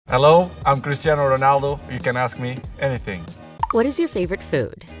Hello, I'm Cristiano Ronaldo. You can ask me anything. What is your favorite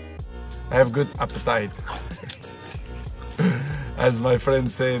food? I have good appetite. As my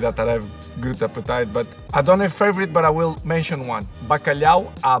friends say that I have good appetite, but I don't have favorite, but I will mention one. Bacalhau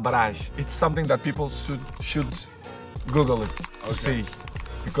à Brás. It's something that people should Google it to see,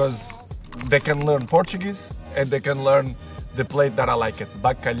 because they can learn Portuguese and they can learn the plate that I like it.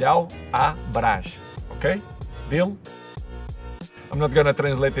 Bacalhau à Brás. Okay? Deal? I'm not gonna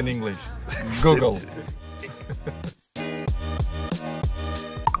translate in English. Google.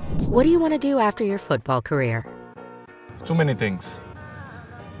 What do you want to do after your football career? Too many things.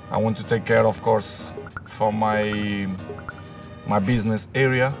 I want to take care, of course, for my business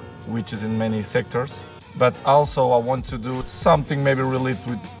area, which is in many sectors. But also I want to do something maybe related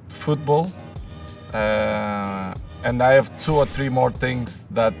with football. And I have 2 or 3 more things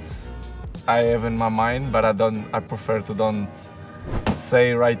that I have in my mind, but I prefer to don't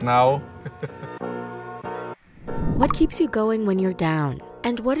say right now. What keeps you going when you're down?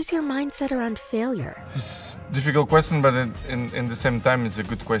 And what is your mindset around failure? It's a difficult question, but in the same time, it's a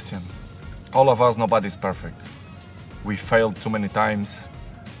good question. All of us, nobody's perfect. We failed too many times.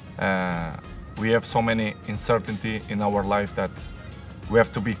 We have so many uncertainty in our life that we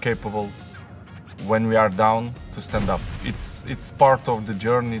have to be capable when we are down to stand up. It's part of the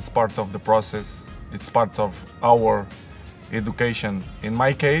journey, it's part of the process, it's part of our education. In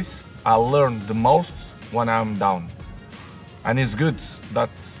my case, I learn the most when I'm down. And it's good that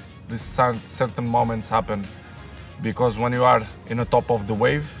these certain moments happen, because when you are in the top of the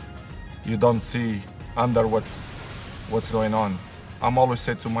wave, you don't see under what's going on. I'm always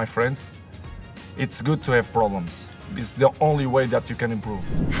say to my friends, it's good to have problems. It's the only way that you can improve.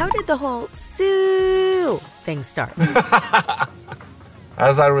 How did the whole Sue thing start?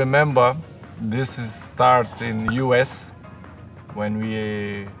 As I remember, this is start in US when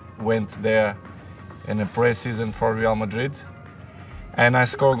we went there in a pre-season for Real Madrid. And I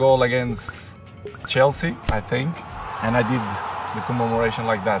scored a goal against Chelsea, I think. And I did the commemoration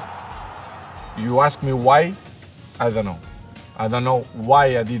like that. You ask me why? I don't know. I don't know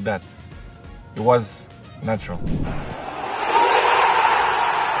why I did that. It was natural.